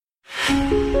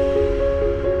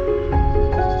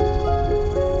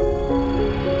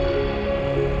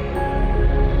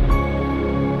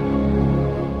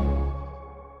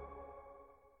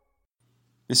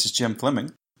This is Jim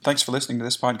Fleming. Thanks for listening to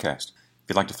this podcast. If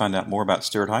you'd like to find out more about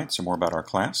Stuart Heights or more about our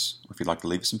class, or if you'd like to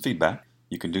leave us some feedback,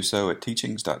 you can do so at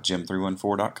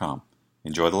teachings.jim314.com.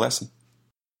 Enjoy the lesson.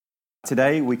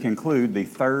 Today we conclude the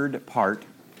third part,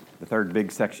 the third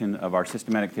big section of our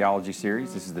systematic theology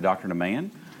series. This is the Doctrine of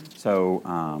Man. So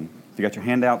if you got your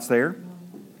handouts there,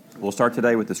 we'll start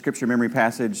today with the scripture memory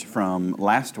passage from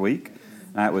last week.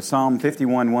 It was Psalm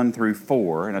 51, 1 through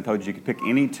 4, and I told you could pick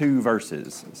any two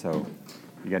verses. So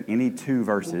you got any two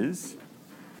verses.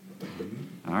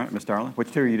 All right, Miss Darla,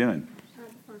 which two are you doing? The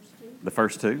first two. The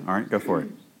first two? All right, go for it.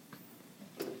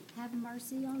 Have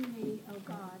mercy on me, O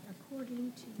God,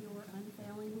 according to your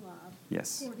unfailing love.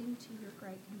 Yes. According to your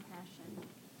great compassion.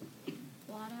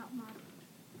 Blot out my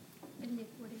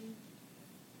iniquity.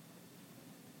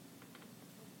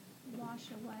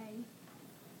 Wash away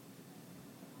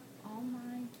all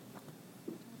my...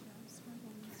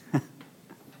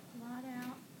 Blot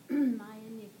out my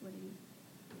iniquity.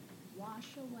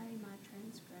 Wash away my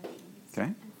transgressions. Okay.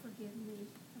 And forgive me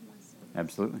of my sins.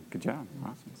 Absolutely. Good job.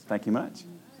 Awesome. Thank you much.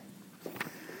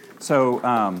 So,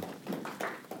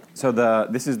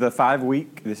 this is the 5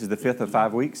 week. This is the fifth of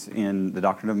 5 weeks in the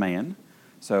Doctrine of Man.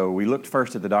 So we looked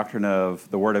first at the doctrine of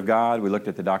the Word of God. We looked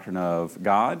at the doctrine of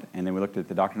God, and then we looked at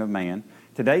the doctrine of man.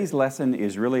 Today's lesson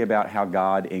is really about how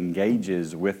God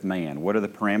engages with man. What are the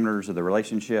parameters of the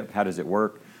relationship? How does it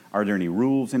work? Are there any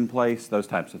rules in place? Those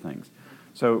types of things.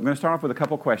 So I'm going to start off with a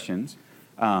couple questions.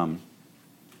 So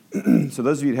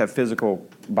those of you that have physical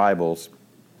Bibles,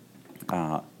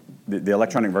 the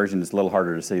electronic version is a little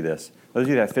harder to see this. Those of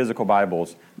you that have physical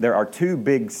Bibles, there are two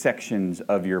big sections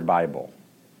of your Bible.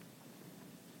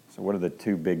 So what are the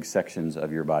two big sections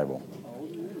of your Bible?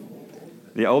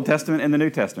 The Old Testament and the New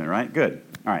Testament, right? Good.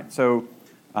 All right, so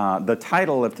the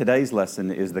title of today's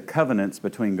lesson is The Covenants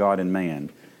Between God and Man.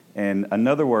 And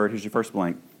another word, here's your first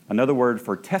blank, another word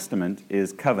for testament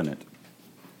is covenant.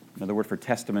 Another word for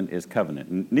testament is covenant.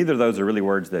 And neither of those are really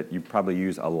words that you probably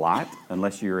use a lot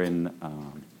unless you're in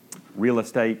real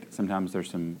estate. Sometimes there's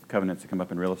some covenants that come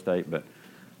up in real estate. But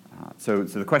so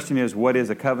the question is, what is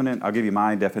a covenant? I'll give you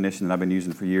my definition that I've been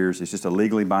using for years. It's just a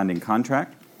legally binding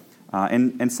contract.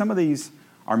 And some of these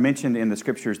are mentioned in the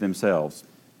Scriptures themselves.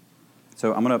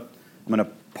 So I'm gonna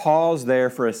pause there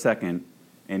for a second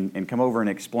and come over and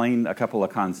explain a couple of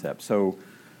concepts. So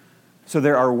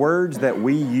there are words that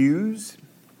we use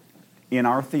in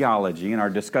our theology, in our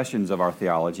discussions of our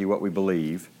theology, what we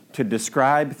believe, to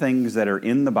describe things that are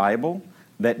in the Bible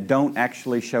that don't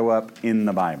actually show up in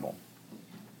the Bible,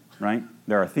 right?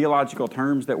 There are theological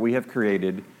terms that we have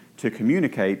created to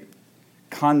communicate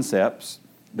concepts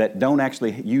that don't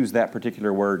actually use that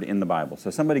particular word in the Bible. So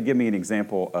somebody give me an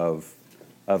example of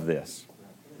this.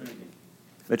 Trinity.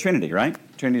 The Trinity, right?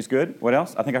 Trinity's good. What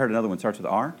else? I think I heard another one. Starts with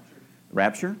R.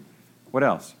 Rapture. What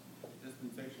else?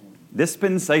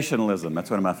 Dispensationalism. That's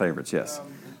one of my favorites, yes.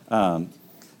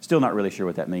 Still not really sure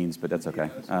what that means, but that's okay.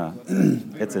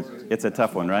 It's a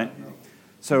tough one, right?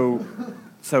 So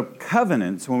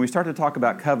covenants, when we start to talk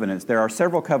about covenants, there are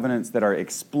several covenants that are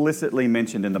explicitly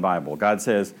mentioned in the Bible. God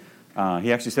says,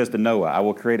 He actually says to Noah, I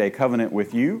will create a covenant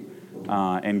with you,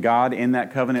 and God in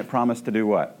that covenant promised to do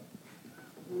what?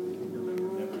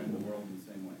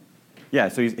 Yeah,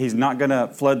 so He's not going to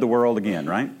flood the world again,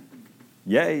 right?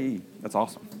 Yay, that's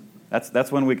awesome.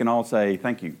 That's when we can all say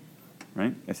thank you,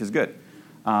 right? This is good.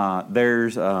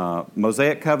 There's a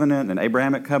Mosaic covenant, an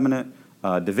Abrahamic covenant,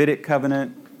 Davidic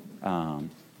covenant,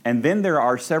 and then there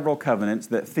are several covenants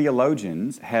that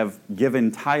theologians have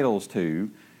given titles to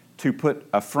put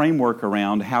a framework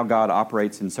around how God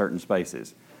operates in certain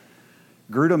spaces.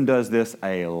 Grudem does this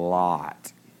a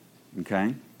lot,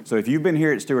 okay? So if you've been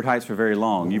here at Stuart Heights for very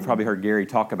long, you've probably heard Gary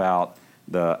talk about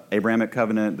the Abrahamic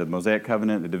covenant, the Mosaic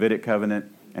covenant, the Davidic covenant,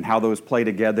 and how those play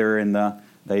together and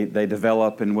they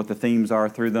develop and what the themes are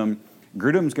through them.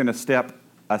 Grudem's going to step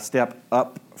a step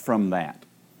up from that.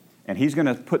 And he's going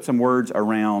to put some words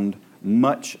around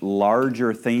much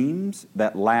larger themes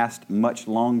that last much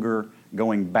longer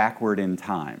going backward in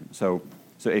time. So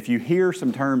if you hear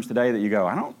some terms today that you go,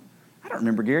 I don't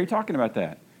remember Gary talking about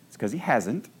that. It's because he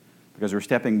hasn't, because we're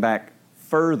stepping back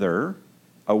further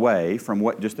away from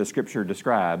what just the Scripture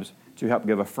describes to help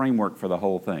give a framework for the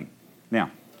whole thing.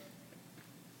 Now,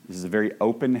 this is a very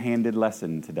open-handed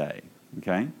lesson today,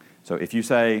 okay? So if you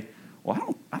say,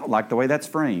 well, I don't like the way that's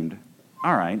framed,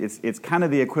 all right, it's kind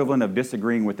of the equivalent of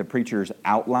disagreeing with the preacher's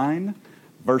outline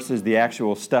versus the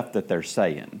actual stuff that they're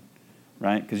saying,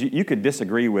 right? Because you could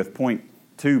disagree with point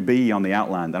 2B on the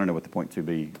outline. I don't know what the point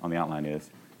 2B on the outline is.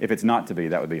 If it's not to be,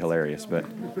 that would be hilarious. But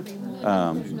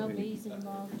There's no B's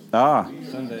involved.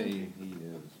 Sunday he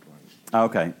is.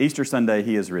 Okay. Easter Sunday,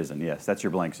 he is risen. Yes, that's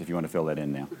your blanks if you want to fill that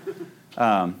in now.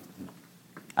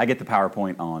 I get the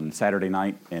PowerPoint on Saturday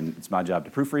night, and it's my job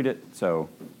to proofread it. So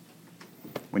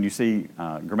when you see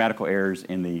grammatical errors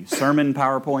in the sermon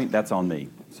PowerPoint, that's on me.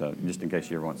 So just in case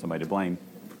you ever want somebody to blame,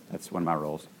 that's one of my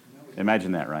roles.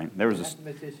 Imagine that, right?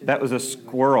 That was a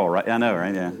squirrel, right? I know,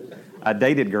 right? Yeah. I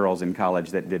dated girls in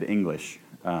college that did English.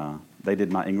 They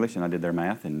did my English, and I did their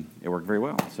math, and it worked very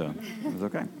well. So it was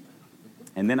okay.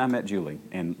 And then I met Julie,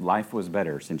 and life was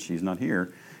better since she's not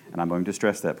here, and I'm going to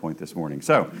stress that point this morning.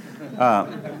 So,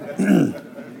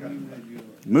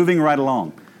 moving right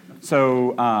along.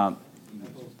 So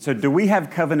do we have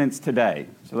covenants today?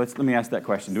 So let me ask that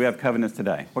question. Do we have covenants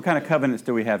today? What kind of covenants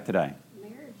do we have today?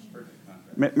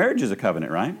 Marriage is a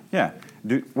covenant, right? Yeah.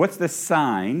 What's the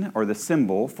sign or the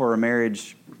symbol for a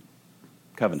marriage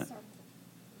covenant?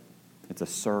 It's a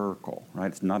circle, right?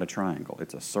 It's not a triangle.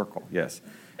 It's a circle, yes.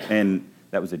 And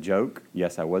that was a joke.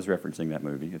 Yes, I was referencing that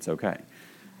movie. It's okay.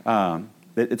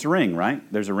 It's a ring, right?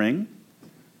 There's a ring.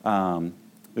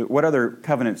 What other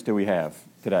covenants do we have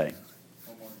today?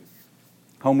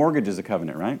 Home mortgage is a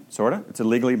covenant, right? Sort of. It's a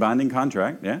legally binding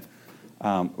contract, yeah.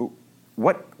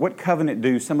 What covenant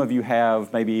do some of you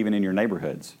have, maybe even in your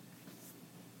neighborhoods?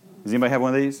 Does anybody have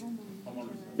one of these?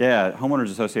 Yeah,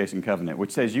 Homeowners Association covenant,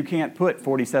 which says you can't put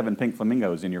 47 pink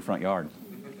flamingos in your front yard.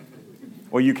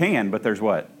 Well, you can, but there's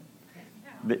what?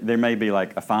 There may be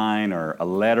like a fine or a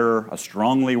letter, a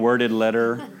strongly worded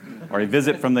letter, or a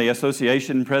visit from the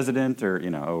association president, or,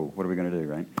 what are we going to do,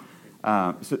 right?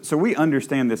 So we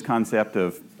understand this concept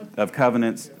of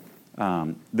covenants.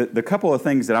 The couple of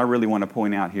things that I really want to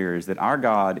point out here is that our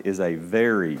God is a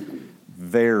very,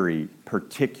 very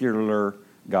particular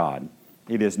God.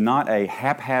 It is not a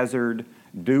haphazard,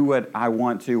 do what I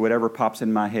want to, whatever pops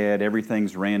in my head,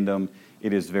 everything's random. He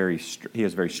is a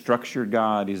very structured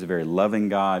God. He's a very loving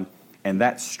God. And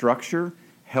that structure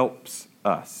helps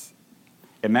us.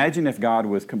 Imagine if God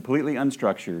was completely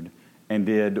unstructured and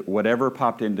did whatever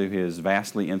popped into his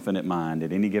vastly infinite mind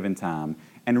at any given time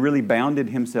and really bounded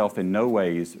himself in no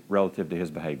ways relative to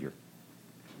his behavior.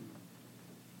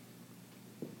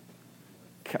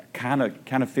 Kind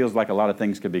of feels like a lot of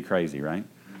things could be crazy, right?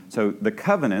 So the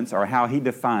covenants are how he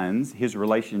defines his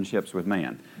relationships with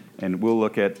man. And we'll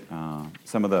look at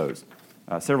some of those.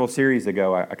 Several series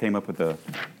ago, I came up with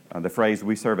the phrase,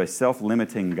 we serve a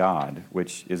self-limiting God,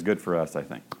 which is good for us, I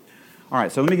think. All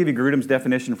right, so let me give you Grudem's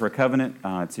definition for a covenant.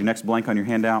 It's your next blank on your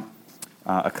handout.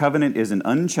 A covenant is an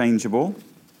unchangeable,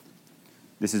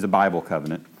 this is a Bible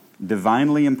covenant,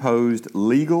 divinely imposed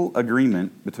legal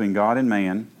agreement between God and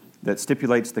man that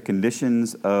stipulates the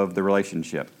conditions of the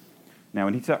relationship. Now,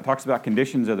 when he talks about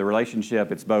conditions of the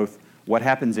relationship, it's both what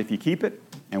happens if you keep it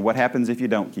and what happens if you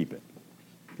don't keep it,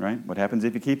 right? What happens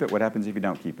if you keep it, what happens if you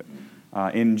don't keep it.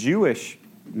 In Jewish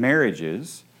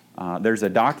marriages, there's a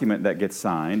document that gets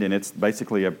signed, and it's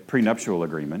basically a prenuptial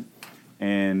agreement,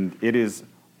 and it is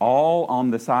all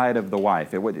on the side of the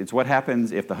wife. It's what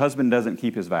happens if the husband doesn't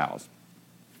keep his vows.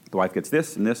 The wife gets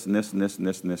this and this and this and this and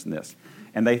this and this and this.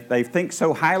 And they think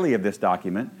so highly of this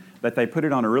document that they put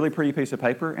it on a really pretty piece of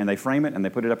paper and they frame it and they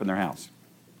put it up in their house.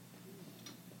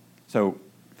 So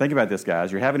think about this,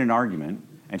 guys. You're having an argument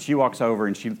and she walks over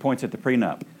and she points at the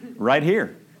prenup. Right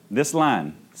here, this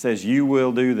line says you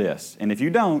will do this. And if you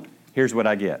don't, here's what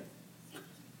I get.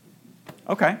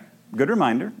 Okay, good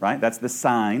reminder, right? That's the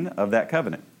sign of that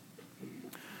covenant.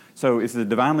 So it's a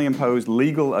divinely imposed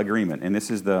legal agreement, and this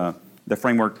is the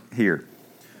framework here.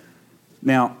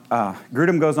 Now,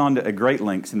 Grudem goes on to great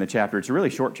lengths in the chapter. It's a really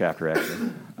short chapter,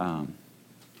 actually.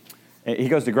 He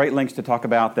goes to great lengths to talk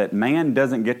about that man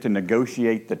doesn't get to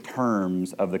negotiate the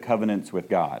terms of the covenants with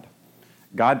God.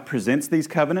 God presents these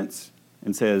covenants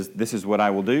and says, this is what I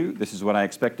will do, this is what I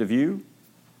expect of you,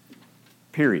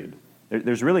 period.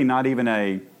 There's really not even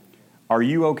are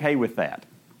you okay with that?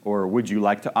 Or would you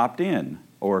like to opt in?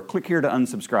 Or click here to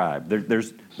unsubscribe.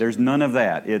 There's none of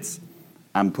that. It's,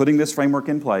 I'm putting this framework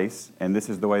in place, and this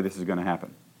is the way this is going to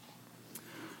happen.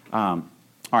 All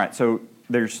right, so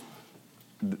there's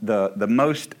the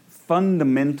most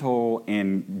fundamental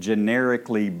and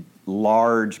generically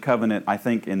large covenant, I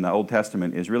think, in the Old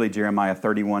Testament is really Jeremiah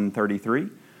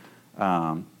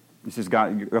 31:33. This is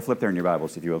God. Go flip there in your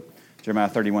Bibles, if you will. Jeremiah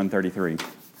 31:33.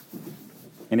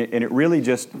 And it really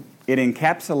it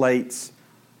encapsulates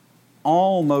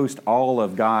almost all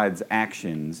of God's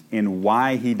actions in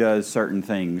why he does certain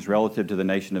things relative to the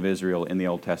nation of Israel in the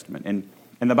Old Testament.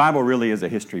 And the Bible really is a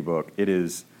history book. It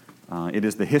is It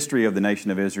is the history of the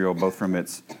nation of Israel, both from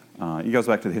its, it goes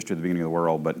back to the history of the beginning of the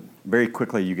world, but very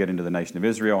quickly you get into the nation of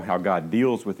Israel, how God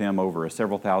deals with them over a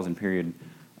several thousand period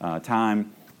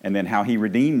time, and then how he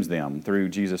redeems them through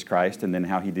Jesus Christ, and then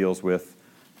how he deals with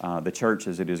the church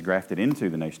as it is grafted into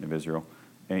the nation of Israel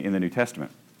in the New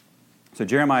Testament. So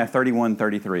Jeremiah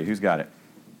 31:33, who's got it?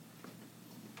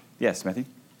 Yes, Matthew?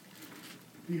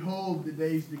 Behold, the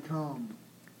days to come,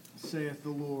 saith the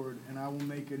Lord, and I will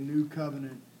make a new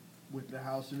covenant with the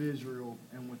house of Israel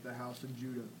and with the house of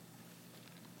Judah.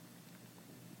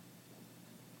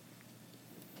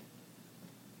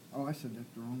 Oh, I said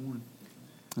that's the wrong one.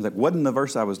 I was like, wasn't the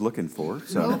verse I was looking for.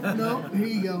 So No, here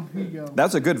you go.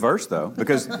 that's a good verse, though,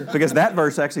 because that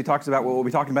verse actually talks about what we'll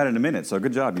be talking about in a minute. So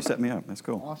good job. You set me up. That's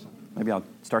cool. Awesome. Maybe I'll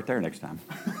start there next time.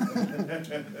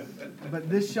 But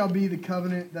this shall be the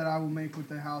covenant that I will make with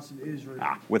the house of Israel.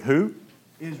 With who?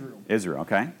 Israel. Israel,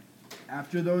 okay.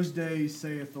 After those days,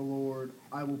 saith the Lord,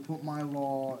 I will put my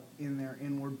law in their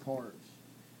inward parts.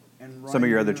 And write Some of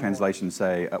your it other in their translations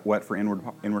say, what for inward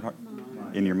heart?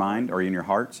 In your mind or in your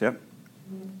hearts, yep.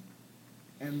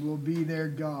 and will be their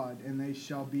God, and they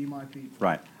shall be my people.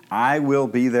 Right. I will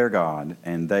be their God,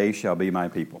 and they shall be my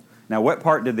people. Now, what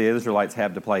part did the Israelites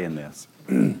have to play in this?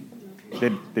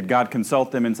 Did God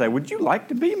consult them and say, would you like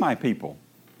to be my people?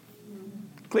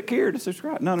 Click here to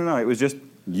subscribe. No. It was just,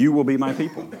 you will be my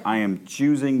people. I am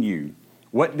choosing you.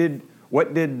 What did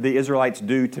the Israelites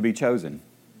do to be chosen?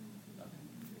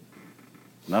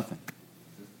 Nothing.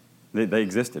 They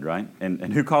existed, right?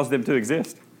 And who caused them to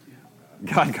exist?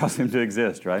 God caused them to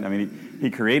exist, right? I mean, he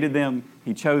created them,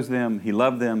 he chose them, he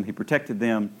loved them, he protected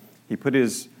them, he put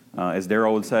his, as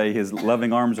Darrell would say, his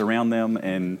loving arms around them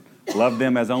and loved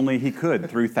them as only he could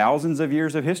through thousands of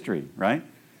years of history, right?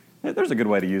 There's a good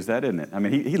way to use that, isn't it? I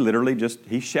mean, he literally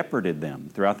he shepherded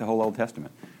them throughout the whole Old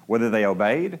Testament. Whether they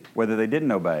obeyed, whether they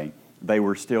didn't obey, they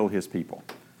were still his people.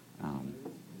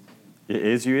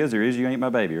 Is you ain't my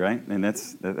baby, right? And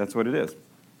that's what it is.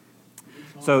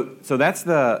 So that's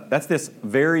this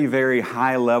very, very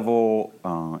high level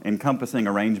encompassing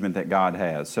arrangement that God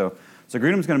has. So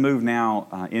Grudem's going to move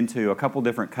now into a couple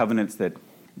different covenants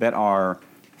that are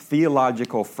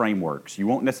theological frameworks. You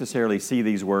won't necessarily see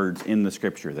these words in the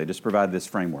Scripture. They just provide this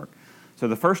framework. So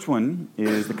the first one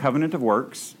is the covenant of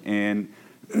works, and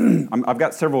I've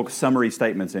got several summary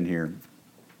statements in here.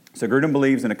 So Grudem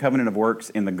believes in a covenant of works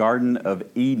in the Garden of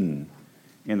Eden.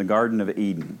 In the Garden of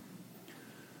Eden.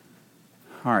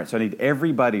 All right, so I need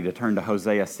everybody to turn to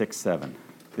Hosea 6:7.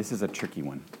 This is a tricky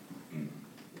one.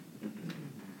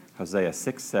 Hosea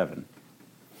 6:7.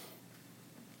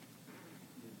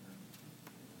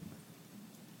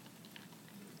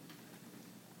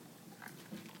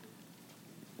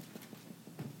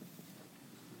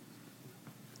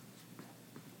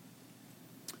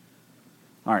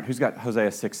 All right, who's got Hosea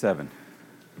 6:7?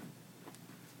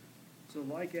 So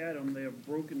like Adam, they have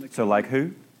broken the covenant. So like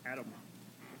who? Adam.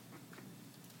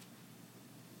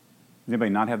 Does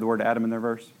anybody not have the word Adam in their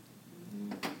verse?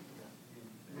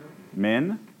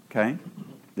 Men? Okay.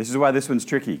 This is why this one's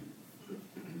tricky.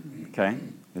 Okay?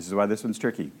 This is why this one's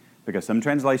tricky. Because some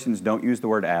translations don't use the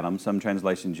word Adam, some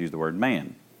translations use the word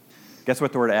man. Guess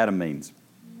what the word Adam means?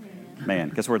 Man.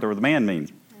 Guess what the word man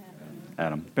means?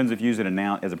 Adam. Depends if you use it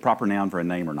as a proper noun for a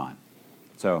name or not.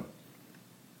 So,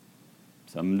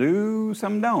 some do,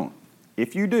 some don't.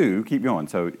 If you do, keep going.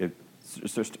 So,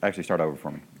 just actually start over for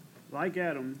me. Like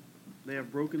Adam, they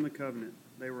have broken the covenant.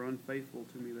 They were unfaithful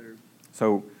to me there.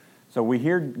 So we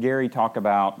hear Gary talk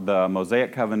about the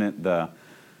Mosaic covenant, the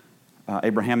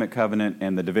Abrahamic covenant,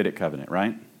 and the Davidic covenant,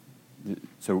 right?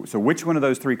 So which one of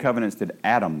those three covenants did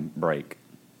Adam break?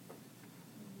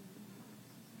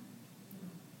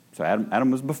 So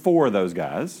Adam was before those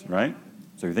guys, right?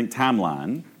 So you think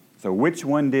timeline. So which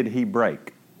one did he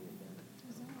break?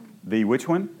 The which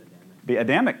one? The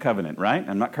Adamic covenant, right?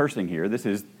 I'm not cursing here. This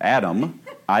is Adam,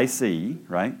 I-C,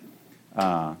 right?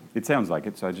 It sounds like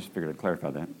it, so I just figured I'd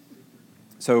clarify that.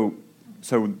 So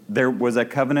there was a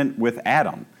covenant with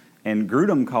Adam, and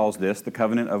Grudem calls this the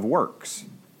covenant of works.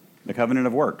 The covenant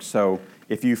of works. So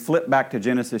if you flip back to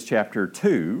Genesis chapter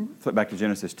 2, flip back to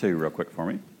Genesis 2 real quick for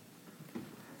me.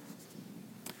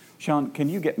 Sean, can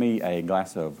you get me a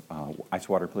glass of ice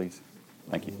water, please?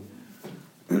 Thank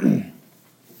you.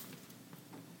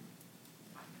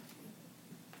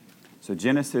 So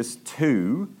Genesis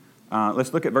 2,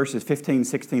 let's look at verses 15,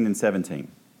 16, and 17.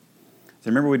 So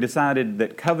remember we decided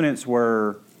that covenants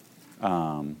were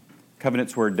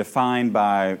defined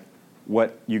by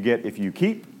what you get if you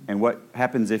keep and what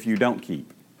happens if you don't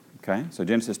keep. Okay, so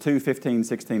Genesis 2, 15,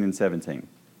 16, and 17.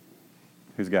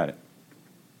 Who's got it?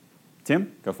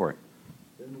 Tim, go for it.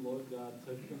 Then the Lord God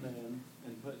took the man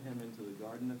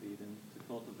Garden of Eden to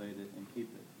cultivate it and keep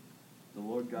it. The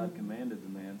Lord God commanded the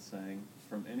man, saying,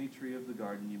 From any tree of the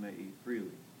garden you may eat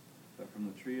freely, but from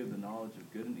the tree of the knowledge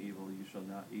of good and evil you shall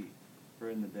not eat. For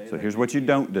in the day So that here's what you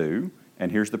don't do,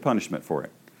 and here's the punishment for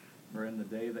it. For in the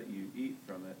day that you eat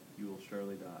from it, you will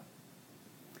surely die.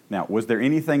 Now, was there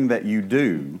anything that you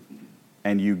do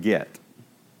and you get?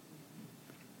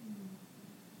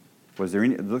 Was there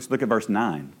any? Let's look at verse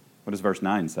 9. What does verse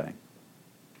 9 say?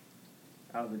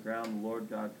 Out of the ground the Lord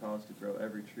God caused to grow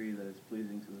every tree that is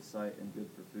pleasing to the sight and good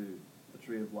for food, the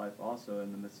tree of life also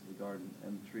in the midst of the garden,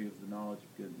 and the tree of the knowledge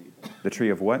of good and evil. The tree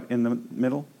of what in the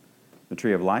middle? The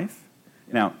tree of life?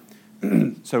 Yeah.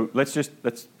 Now, so let's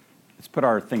put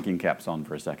our thinking caps on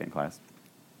for a second, class.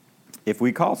 If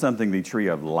we call something the tree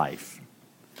of life,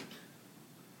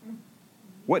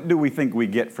 what do we think we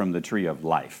get from the tree of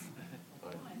life?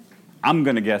 I'm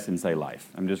going to guess and say life.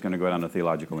 I'm just going to go down a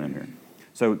theological end here.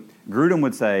 So Grudem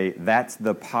would say that's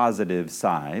the positive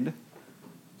side,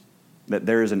 that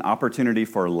there is an opportunity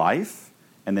for life,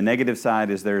 and the negative side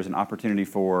is there is an opportunity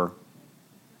for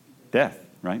death,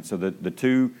 right? So the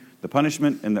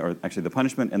punishment and the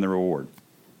punishment and the reward.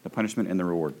 The punishment and the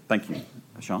reward. Thank you,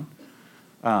 Sean.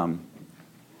 All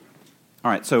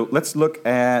right, so let's look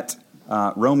at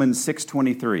Romans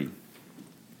 6:23.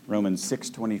 Romans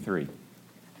 6:23.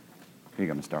 Here you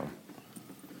go, Ms. Darla.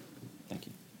 Thank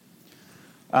you.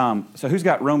 So who's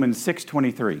got Romans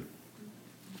 6:23? Does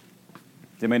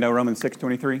anybody know Romans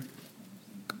 6:23?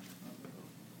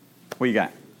 What you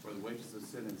got? For the wages of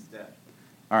sin is death.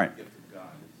 All right. The gift of God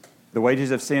is The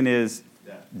wages of sin is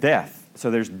death.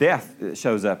 So there's death that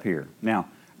shows up here. Now,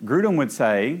 Grudem would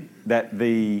say that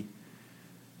the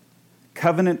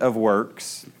covenant of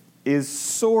works is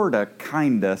sorta,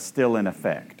 kinda still in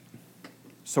effect.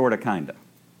 Sorta, kinda.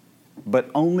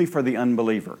 But only for the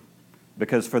unbeliever.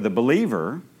 Because for the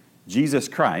believer, Jesus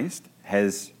Christ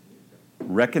has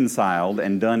reconciled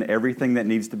and done everything that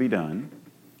needs to be done.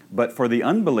 But for the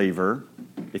unbeliever,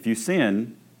 if you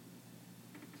sin,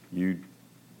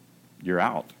 you're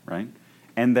out, right?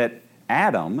 And that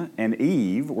Adam and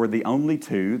Eve were the only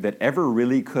two that ever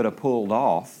really could have pulled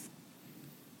off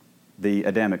the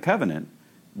Adamic covenant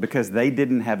because they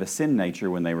didn't have a sin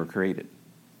nature when they were created.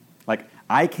 Like,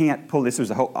 I can't pull, this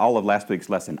was all of last week's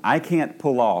lesson, I can't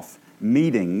pull off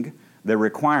meeting the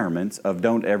requirements of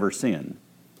don't ever sin.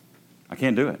 I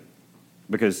can't do it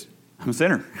because I'm a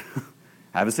sinner.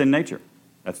 I have a sin nature.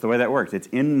 That's the way that works. It's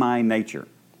in my nature.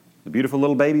 The beautiful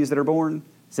little babies that are born,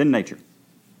 sin nature.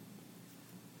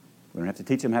 We don't have to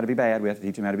teach them how to be bad. We have to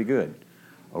teach them how to be good.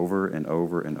 Over and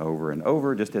over and over and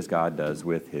over, just as God does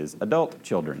with his adult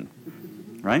children.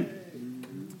 Right?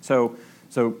 So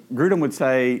Grudem would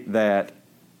say that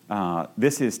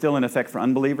this is still in effect for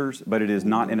unbelievers, but it is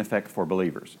not in effect for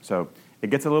believers. So it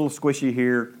gets a little squishy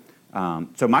here.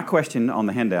 So my question on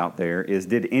the handout there is,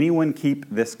 did anyone keep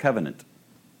this covenant?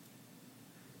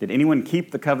 Did anyone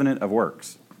keep the covenant of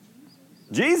works?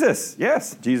 Jesus!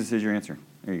 Yes, Jesus is your answer.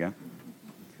 There you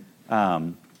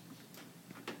go.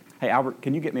 Hey, Albert,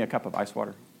 can you get me a cup of ice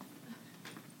water?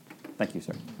 Thank you,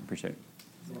 sir. Appreciate it.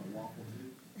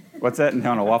 What's that?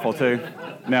 No, on a waffle too?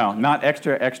 No, not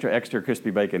extra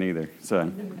crispy bacon either.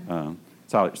 So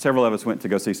several of us went to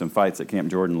go see some fights at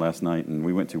Camp Jordan last night, and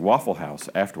we went to Waffle House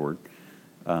afterward,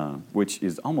 which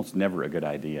is almost never a good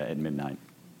idea at midnight.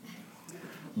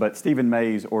 But Stephen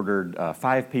Mays ordered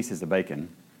 5 pieces of bacon,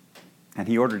 and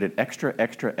he ordered it extra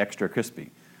crispy.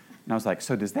 And I was like,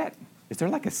 so is there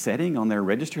like a setting on their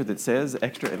register that says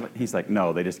extra? He's like,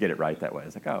 no, they just get it right that way. I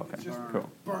was like, oh, okay, cool.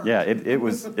 Yeah, it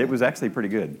was actually pretty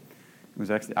good.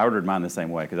 I ordered mine the same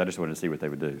way because I just wanted to see what they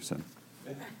would do. So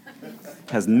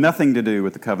has nothing to do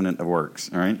with the covenant of works,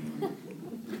 all right?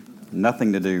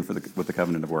 Nothing to do with the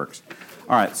covenant of works.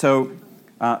 All right, so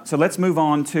let's move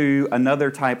on to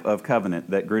another type of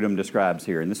covenant that Grudem describes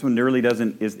here. And this one really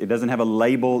doesn't have a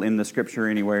label in the Scripture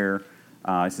anywhere.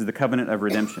 This is the covenant of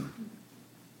redemption.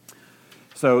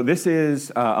 So this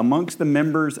is amongst the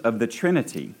members of the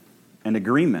Trinity, an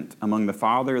agreement among the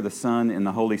Father, the Son, and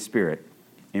the Holy Spirit,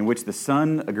 in which the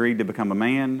Son agreed to become a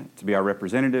man, to be our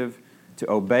representative, to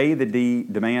obey the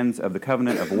demands of the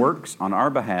covenant of works on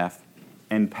our behalf,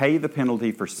 and pay the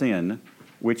penalty for sin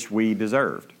which we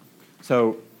deserved.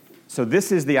 So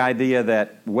this is the idea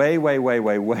that way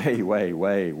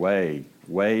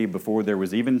before there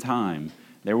was even time,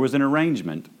 there was an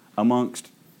arrangement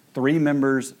amongst the three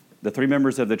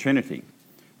members of the Trinity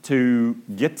to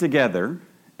get together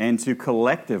and to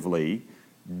collectively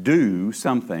do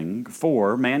something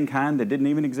for mankind that didn't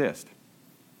even exist.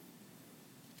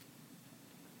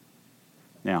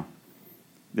 Now,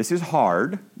 this is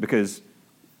hard because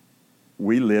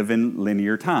we live in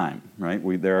linear time, right?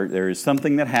 There is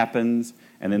something that happens,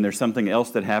 and then there's something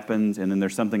else that happens, and then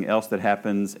there's something else that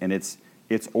happens, and it's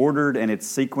ordered, and it's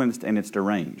sequenced, and it's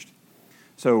deranged.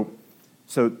 So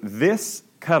this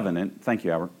covenant, thank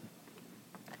you, Albert,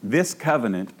 this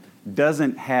covenant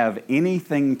doesn't have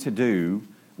anything to do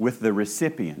with the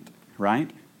recipient,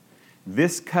 right?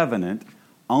 This covenant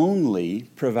only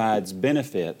provides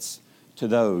benefits to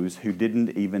those who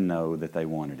didn't even know that they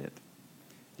wanted it.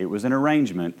 It was an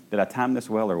arrangement. Did I time this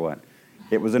well or what?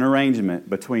 It was an arrangement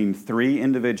between 3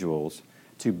 individuals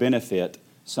to benefit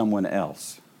someone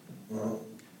else.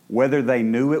 Whether they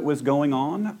knew it was going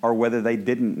on or whether they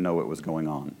didn't know it was going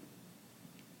on.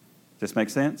 Does this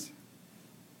make sense?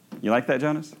 You like that,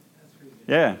 Jonas?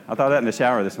 Yeah, I thought that in the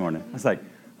shower this morning. I was like,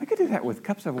 I could do that with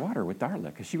cups of water with Darla,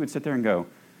 because she would sit there and go,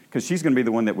 because she's going to be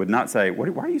the one that would not say,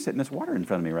 why are you setting this water in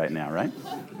front of me right now, right?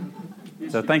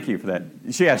 So thank you for that.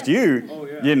 She asked you. Oh,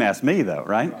 yeah. You didn't ask me, though,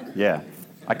 right? Yeah.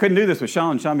 I couldn't do this with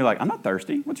Sean. Sean would be like, I'm not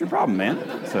thirsty. What's your problem, man?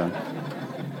 So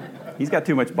he's got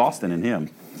too much Boston in him.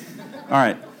 All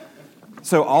right.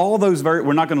 So all those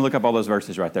we're not going to look up all those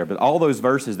verses right there, but all those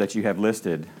verses that you have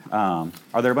listed, are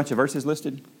there a bunch of verses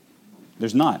listed?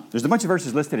 There's not. There's a bunch of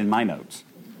verses listed in my notes,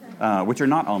 which are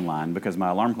not online because my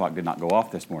alarm clock did not go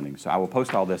off this morning. So I will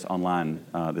post all this online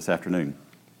this afternoon.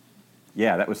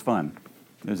 Yeah, that was fun.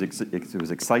 It was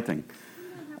exciting.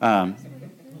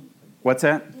 What's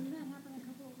that? Didn't that happen a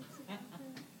couple of weeks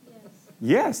ago?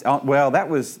 Yes. Yes. Well, that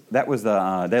was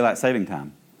the daylight saving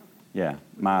time. Yeah.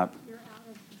 You're out of,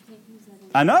 you can't use that anymore.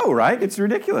 I know, right? It's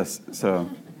ridiculous. So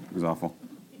it was awful.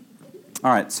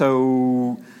 All right.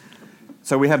 So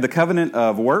we have the covenant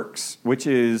of works,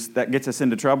 that gets us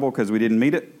into trouble because we didn't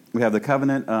meet it. We have the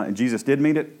covenant, and Jesus did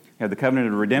meet it. We have the covenant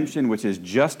of redemption, which is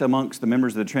just amongst the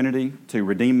members of the Trinity to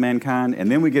redeem mankind. And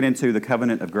then we get into the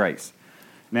covenant of grace.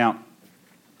 Now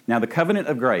the covenant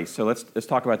of grace, so let's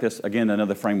talk about this again,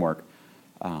 another framework.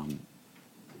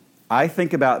 I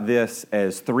think about this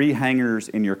as 3 hangers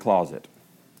in your closet.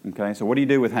 Okay, so what do you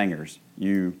do with hangers?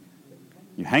 You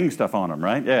hang stuff on them,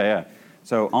 right? Yeah.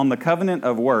 So on the covenant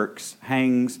of works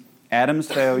hangs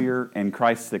Adam's failure and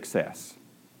Christ's success.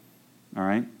 All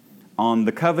right? On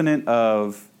the covenant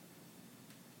of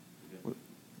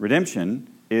redemption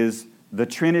is the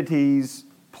Trinity's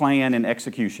plan and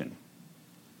execution.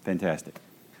 Fantastic.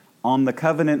 On the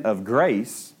covenant of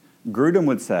grace, Grudem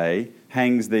would say,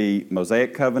 hangs the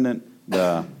Mosaic covenant,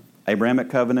 the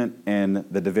Abrahamic covenant, and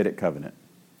the Davidic covenant.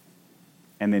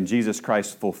 And then Jesus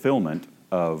Christ's fulfillment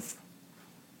of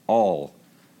all.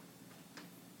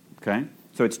 Okay?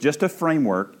 So it's just a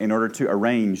framework in order to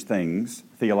arrange things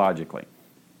theologically.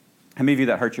 How many of you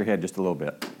that hurt your head just a little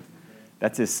bit?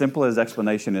 That's as simple as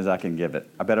explanation as I can give it.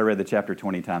 I bet I read the chapter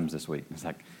 20 times this week. It's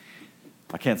like,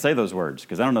 I can't say those words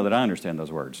because I don't know that I understand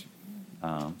those words.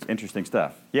 Interesting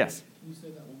stuff. Yes? Can you say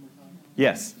that one more time?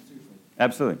 Yes,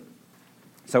 absolutely.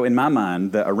 So in my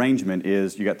mind, the arrangement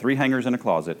is you got 3 hangers in a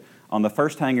closet. On the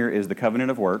first hanger is the covenant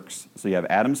of works. So you have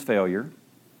Adam's failure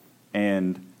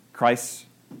and Christ's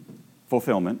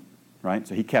fulfillment, right?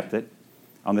 So he kept it.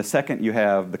 On the second, you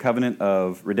have the covenant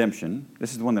of redemption.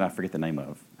 This is the one that I forget the name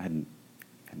of. I hadn't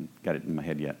got it in my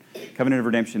head yet. Covenant of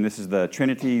redemption. This is the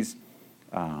Trinity's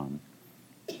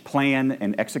plan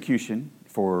and execution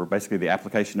for basically the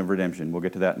application of redemption. We'll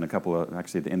get to that in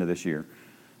actually at the end of this year.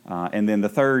 And then the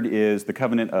third is the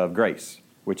covenant of grace,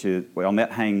 which is, on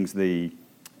that hangs the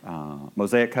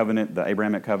Mosaic covenant, the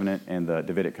Abrahamic covenant, and the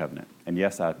Davidic covenant. And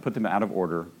yes, I put them out of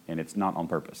order, and it's not on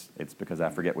purpose. It's because I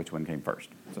forget which one came first.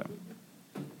 So,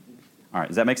 all right,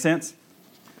 does that make sense?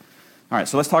 All right,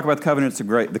 so let's talk about the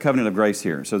covenant of grace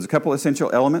here. So there's a couple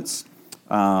essential elements.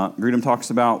 Grudem talks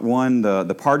about one,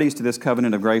 the parties to this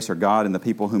covenant of grace are God and the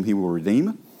people whom he will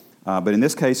redeem. But in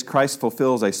this case, Christ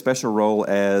fulfills a special role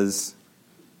as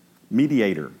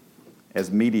mediator.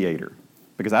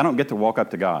 Because I don't get to walk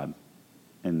up to God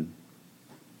and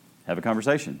have a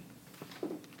conversation. It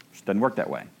just doesn't work that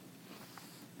way.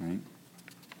 Right?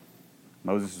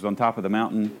 Moses is on top of the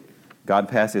mountain. God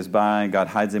passes by. God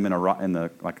hides him in a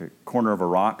corner of a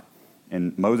rock.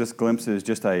 And Moses glimpses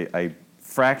just a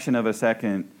fraction of a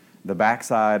second the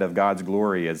backside of God's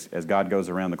glory as God goes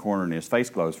around the corner and his face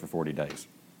glows for 40 days.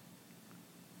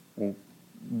 Well,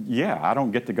 yeah, I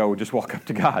don't get to go just walk up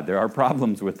to God. There are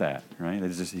problems with that, right?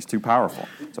 He's too powerful.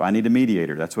 So I need a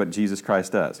mediator. That's what Jesus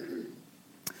Christ does.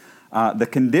 The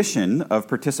condition of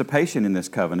participation in this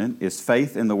covenant is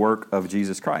faith in the work of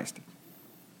Jesus Christ.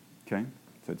 Okay?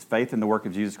 So it's faith in the work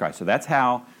of Jesus Christ. So that's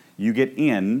how you get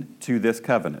into this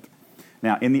covenant.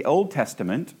 Now, in the Old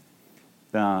Testament,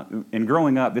 in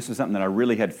growing up, this was something that I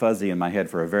really had fuzzy in my head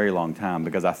for a very long time,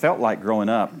 because I felt like growing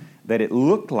up that it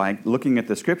looked like, looking at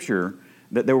the Scripture,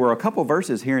 that there were a couple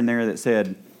verses here and there that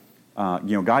said,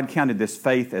 God counted this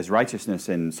faith as righteousness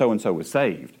and so was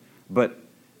saved. But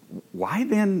why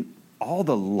then all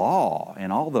the law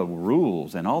and all the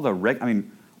rules and all the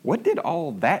what did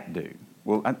all that do?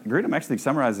 Well, Grudem actually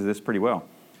summarizes this pretty well.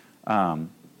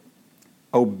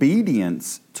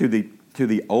 Obedience to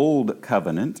the old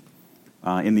covenant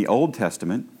in the Old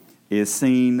Testament is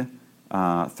seen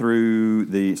through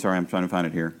the, I'm trying to find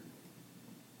it here,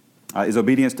 is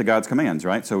obedience to God's commands,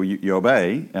 right? So you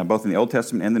obey, both in the Old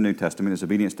Testament and the New Testament, is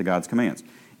obedience to God's commands.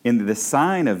 And the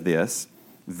sign of this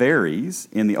varies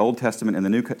in the Old Testament and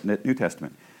the New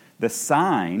Testament. The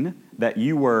sign that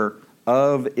you were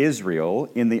of Israel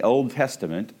in the Old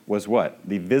Testament was what?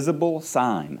 The visible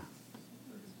sign.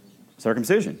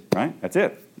 Circumcision, right? That's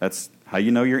it. That's how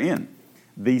you know you're in.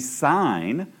 The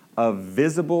sign of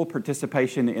visible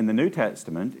participation in the New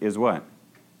Testament is what?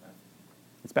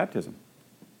 It's baptism.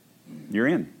 You're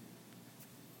in.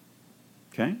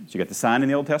 Okay? So you got the sign in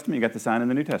the Old Testament, you got the sign in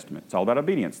the New Testament. It's all about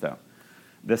obedience, though.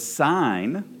 The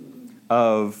sign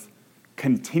of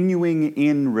continuing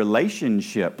in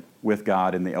relationship with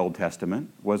God in the Old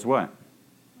Testament was what?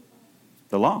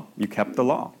 The law. You kept the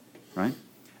law, right?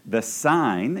 The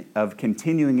sign of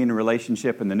continuing in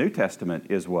relationship in the New Testament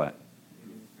is what?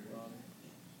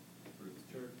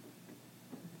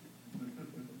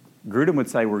 Grudem would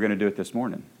say we're going to do it this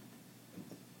morning.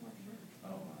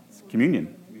 It's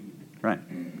communion. Right.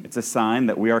 It's a sign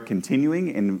that we are continuing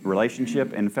in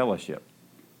relationship and fellowship,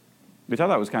 which I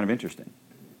thought was kind of interesting.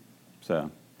 So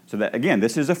that, again,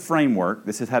 this is a framework.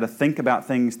 This is how to think about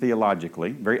things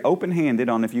theologically. Very open-handed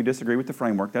on if you disagree with the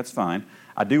framework, that's fine.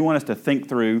 I do want us to think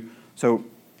through. So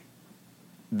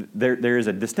there is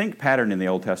a distinct pattern in the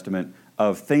Old Testament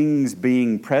of things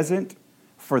being present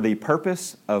for the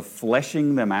purpose of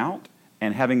fleshing them out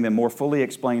and having them more fully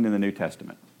explained in the New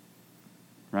Testament.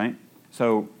 Right?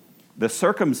 So the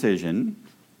circumcision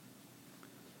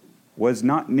was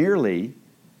not nearly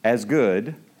as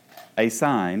good a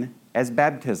sign as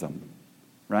baptism,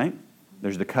 right?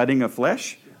 There's the cutting of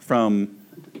flesh from,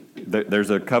 there's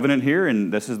a covenant here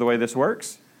and this is the way this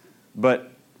works,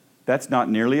 but that's not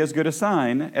nearly as good a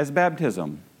sign as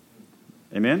baptism.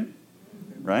 Amen?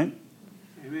 Right?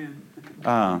 Amen.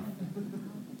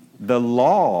 The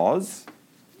laws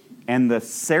and the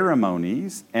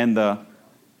ceremonies and the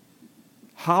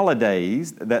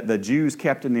holidays that the Jews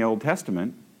kept in the Old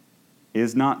Testament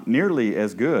is not nearly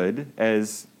as good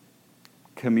as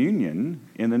communion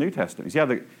in the New Testament.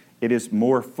 Yeah, it is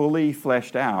more fully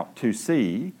fleshed out to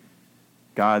see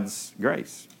God's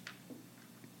grace.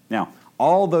 Now,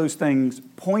 all those things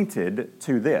pointed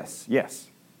to this. Yes.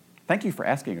 Thank you for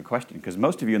asking a question, because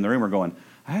most of you in the room are going,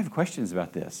 I have questions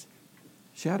about this.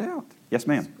 Shout out. Yes,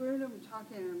 ma'am. Is Grudem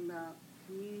talking about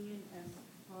communion as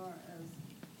far as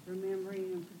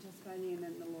remembering and participating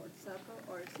in the Lord's Supper,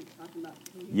 or is he talking about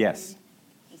communion? Yes.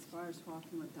 As far as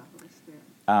walking with the Holy Spirit?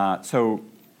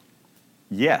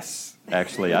 Yes,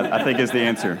 actually, I think is the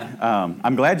answer.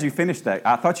 I'm glad you finished that.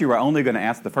 I thought you were only going to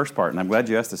ask the first part, and I'm glad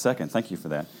you asked the second. Thank you for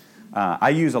that. I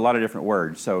use a lot of different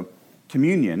words. So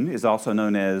communion is also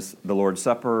known as the Lord's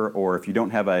Supper, or if you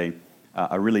don't have a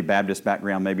really Baptist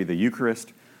background, maybe the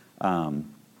Eucharist.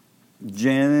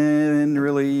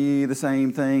 Generally the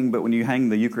same thing, but when you hang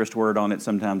the Eucharist word on it,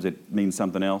 sometimes it means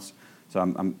something else. So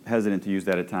I'm hesitant to use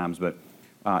that at times, but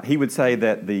he would say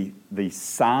that the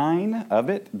sign of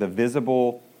it, the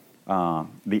visible,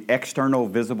 the external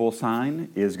visible sign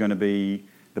is going to be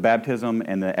the baptism,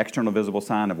 and the external visible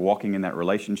sign of walking in that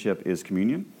relationship is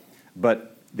communion.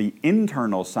 But the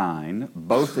internal sign,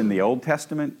 both in the Old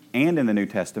Testament and in the New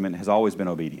Testament, has always been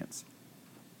obedience.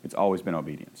 It's always been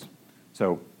obedience.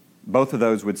 So both of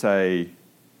those would say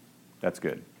that's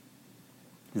good.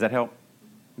 Does that help?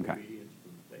 Okay.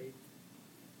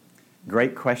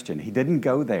 Great question. He didn't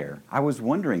go there. I was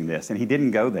wondering this, and he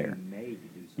didn't go there.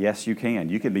 Yes, you can.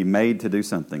 You can be made to do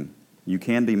something. You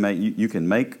can be made. You can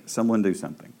make someone do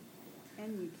something.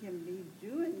 And you can be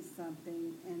doing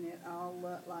something, and it all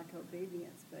look like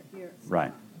obedience, but here it's Right.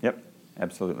 not. Yep.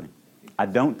 Absolutely. I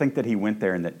don't think that he went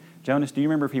there in that. Jonas, do you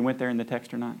remember if he went there in the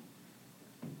text or not?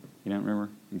 You don't remember?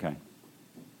 Okay.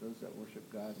 Those that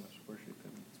worship God must worship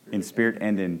Him In spirit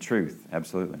and in truth.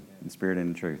 Absolutely. In spirit and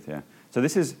in truth, yeah. So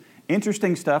this is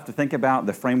interesting stuff to think about,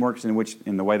 the frameworks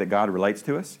in the way that God relates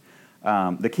to us.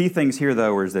 The key things here,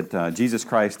 though, is that Jesus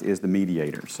Christ is the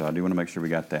mediator. So I do want to make sure we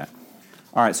got that.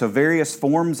 All right, so various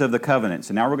forms of the covenant.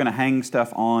 So now we're going to hang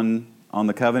stuff on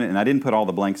the covenant, and I didn't put all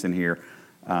the blanks in here.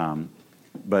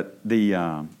 But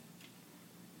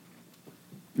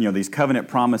these covenant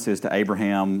promises to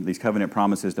Abraham, these covenant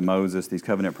promises to Moses, these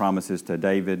covenant promises to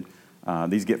David,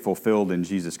 these get fulfilled in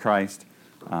Jesus Christ.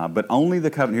 But only the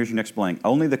covenant, here's your next blank,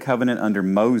 only the covenant under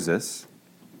Moses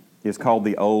is called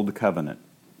the Old Covenant.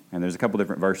 And there's a couple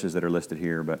different verses that are listed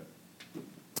here, but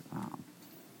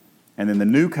and then the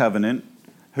New Covenant,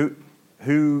 who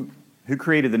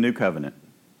created the New Covenant?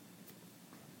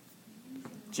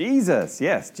 Jesus,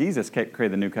 yes, Jesus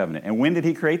created the New Covenant. And when did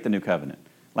he create the New Covenant?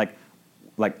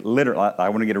 Like literally, I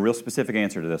want to get a real specific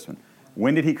answer to this one.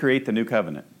 When did he create the New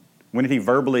Covenant? When did he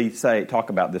verbally talk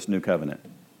about this New Covenant?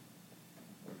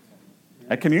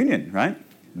 At communion, right?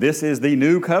 This is the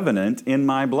new covenant in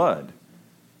my blood.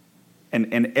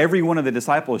 And every one of the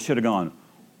disciples should have gone,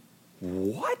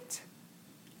 what?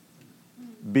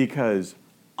 Because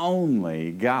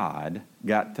only God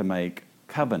got to make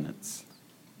covenants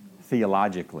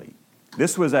theologically.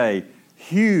 This was a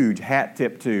huge hat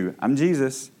tip to, I'm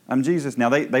Jesus. Now,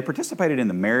 they participated in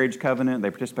the marriage covenant. They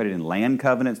participated in land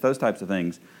covenants, those types of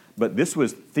things. But this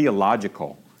was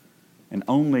theological. And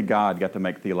only God got to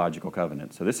make theological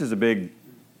covenants. So this is a big,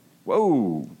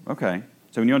 whoa, okay.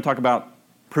 So when you want to talk about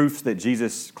proofs that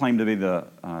Jesus claimed to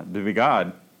be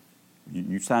God,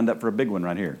 you signed up for a big one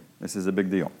right here. This is a big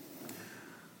deal.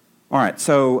 All right,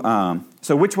 so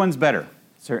which one's better?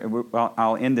 So,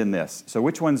 I'll end in this. So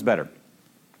which one's better?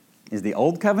 Is the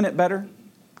Old Covenant better,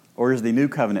 or is the New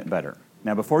Covenant better?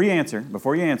 Now, before you answer,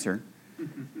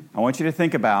 I want you to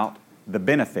think about the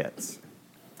benefits.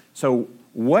 So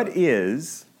what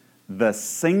is the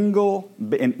single,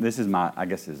 and this is my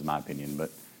opinion, but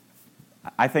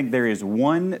I think there is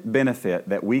one benefit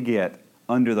that we get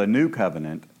under the New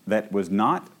Covenant that was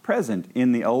not present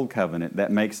in the Old Covenant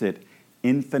that makes it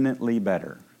infinitely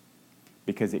better,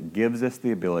 because it gives us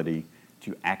the ability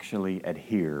to actually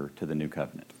adhere to the New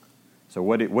Covenant. So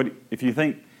what do you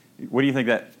think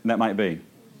that might be?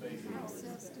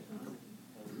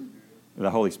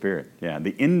 The Holy Spirit, yeah,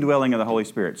 the indwelling of the Holy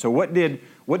Spirit. So what did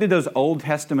those Old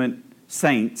Testament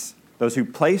saints, those who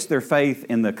placed their faith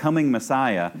in the coming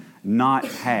Messiah, not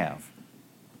have?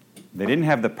 They didn't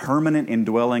have the permanent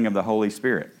indwelling of the Holy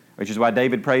Spirit, which is why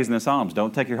David prays in the Psalms,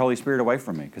 don't take your Holy Spirit away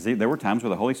from me, because there were times where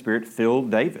the Holy Spirit filled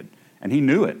David, and he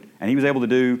knew it, and he was able to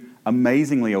do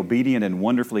amazingly obedient and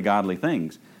wonderfully godly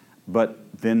things. But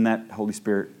then that Holy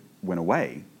Spirit went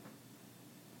away,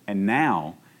 and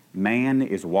now man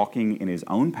is walking in his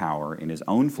own power, in his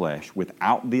own flesh,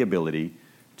 without the ability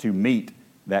to meet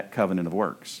that covenant of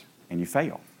works. And you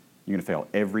fail. You're going to fail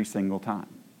every single time.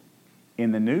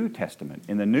 In the New Testament,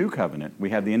 in the New Covenant,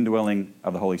 we have the indwelling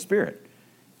of the Holy Spirit.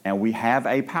 And we have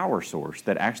a power source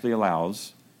that actually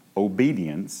allows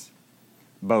obedience,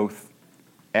 both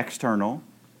external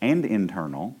and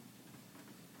internal,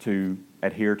 to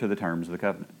adhere to the terms of the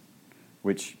covenant,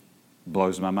 which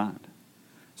blows my mind.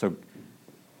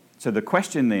 So the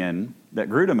question then that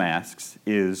Grudem asks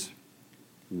is,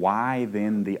 why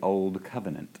then the Old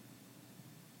Covenant?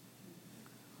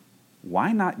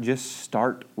 Why not just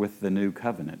start with the New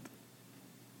Covenant?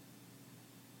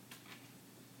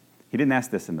 He didn't ask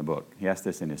this in the book. He asked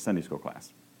this in his Sunday school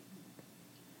class.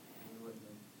 We wouldn't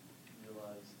have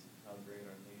realized how great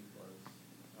our need was,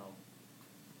 how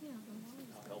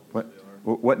helpless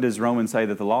we are. What does Romans say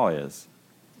that the law is?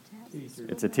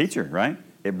 It's a teacher, right?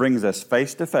 It brings us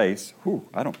face to face.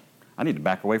 I need to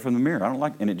back away from the mirror. I don't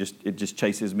like, and it just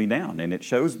chases me down, and it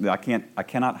shows me I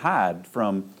cannot hide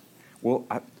from.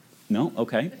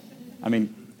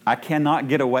 I cannot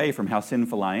get away from how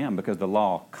sinful I am, because the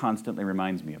law constantly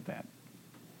reminds me of that.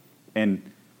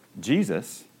 And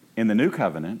Jesus in the New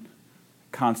Covenant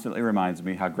constantly reminds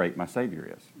me how great my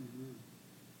Savior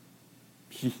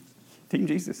is. Team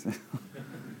Jesus.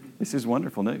 This is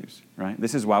wonderful news, right?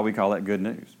 This is why we call it good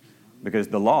news. Because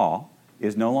the law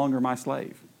is no longer my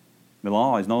slave. The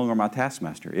law is no longer my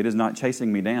taskmaster. It is not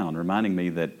chasing me down, reminding me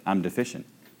that I'm deficient.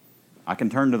 I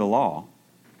can turn to the law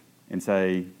and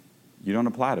say, you don't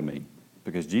apply to me,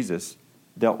 because Jesus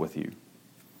dealt with you.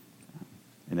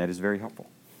 And that is very helpful.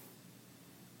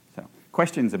 So,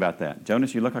 questions about that?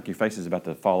 Jonas, you look like your face is about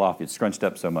to fall off. It's scrunched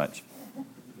up so much.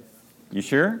 You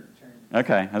sure?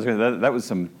 Okay. That was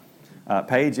some...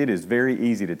 Paige, it is very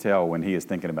easy to tell when he is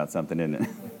thinking about something, isn't it?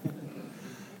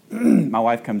 My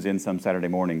wife comes in some Saturday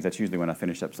mornings. That's usually when I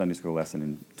finish up Sunday school lesson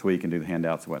and tweak and do the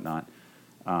handouts and whatnot.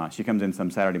 She comes in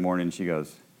some Saturday morning and she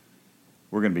goes,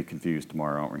 we're going to be confused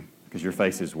tomorrow, aren't we? Because your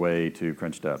face is way too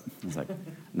crunched up. It's like,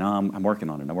 no, I'm working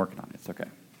on it. It's okay.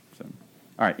 So,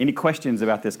 all right, any questions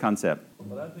about this concept?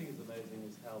 What I think is amazing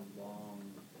is how long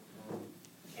God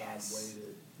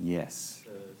waited Yes. to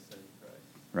send Christ.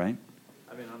 Right?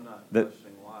 I mean, I'm not The-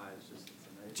 questioning why. It's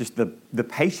amazing. Just the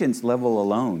patience level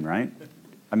alone, right?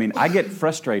 I mean, I get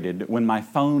frustrated when my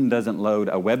phone doesn't load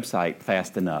a website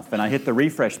fast enough, and I hit the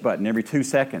refresh button every 2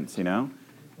 seconds, you know?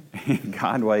 And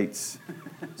God waits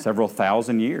several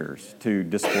thousand years to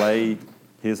display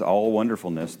His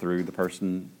all-wonderfulness through the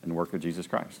person and work of Jesus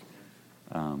Christ.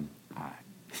 Likewise,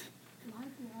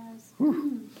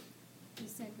 the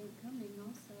second coming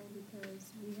also,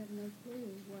 because we have no clue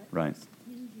Right. what's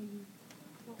hinging,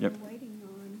 what Yep. we're waiting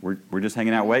on. We're just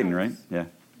hanging out waiting, right? Yeah.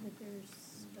 That there's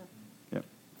stuff Yep.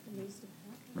 that needs to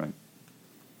happen. Right.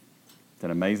 It's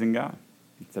an amazing God.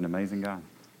 It's an amazing God.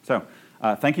 So,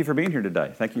 thank you for being here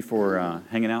today. Thank you for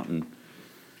hanging out and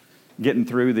getting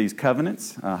through these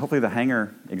covenants. Hopefully the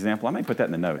hanger example, I may put that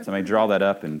in the notes. I may draw that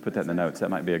up and put that in the notes. That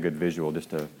might be a good visual just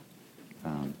to...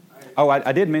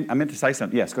 I meant to say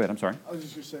something. Yes, go ahead. I'm sorry. I was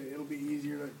just going to say, it'll be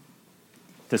easier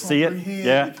To see it? comprehend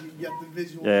Yeah. if you get the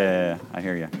visual. Yeah, I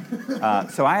hear you.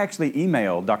 So I actually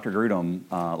emailed Dr. Grudem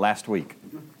last week,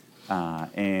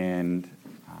 and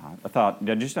I thought,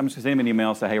 I'm just going to send him an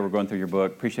email, say, hey, we're going through your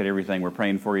book, appreciate everything, we're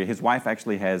praying for you. His wife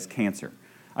actually has cancer.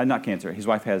 Not cancer, his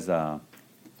wife has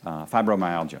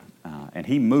fibromyalgia, and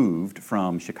he moved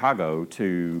from Chicago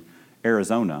to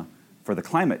Arizona for the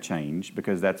climate change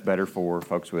because that's better for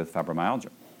folks with fibromyalgia.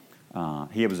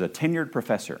 He was a tenured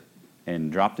professor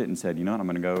and dropped it and said, you know what, I'm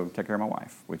going to go take care of my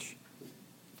wife, which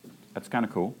that's kind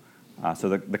of cool. So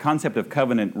the concept of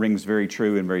covenant rings very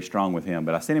true and very strong with him.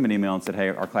 But I sent him an email and said, hey,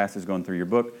 our class is going through your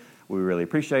book. We really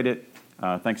appreciate it.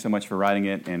 Thanks so much for writing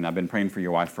it. And I've been praying for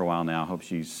your wife for a while now. I hope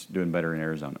she's doing better in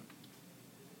Arizona.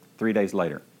 3 days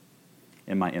later,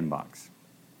 in my inbox,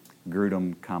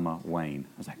 Grudem, Wayne.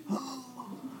 I was like,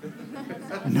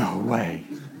 no way.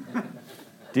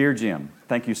 Dear Jim,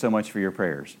 thank you so much for your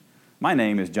prayers. My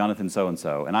name is Jonathan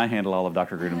so-and-so, and I handle all of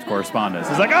Dr. Grudem's correspondence.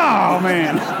 It's like, oh,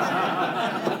 man.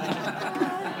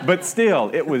 But still,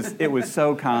 it was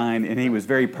so kind, and he was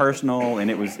very personal,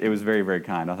 and it was very, very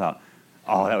kind. I thought,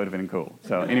 oh, that would have been cool.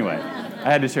 So anyway,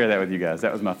 I had to share that with you guys.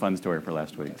 That was my fun story for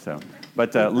last week. So,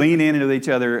 but lean in into each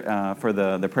other for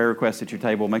the prayer requests at your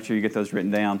table. Make sure you get those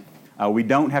written down. We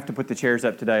don't have to put the chairs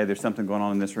up today. There's something going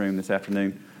on in this room this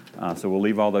afternoon. So we'll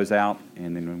leave all those out,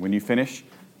 and then when you finish,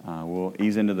 we'll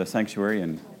ease into the sanctuary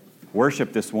and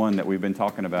worship this one that we've been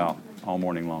talking about all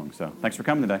morning long. So thanks for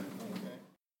coming today.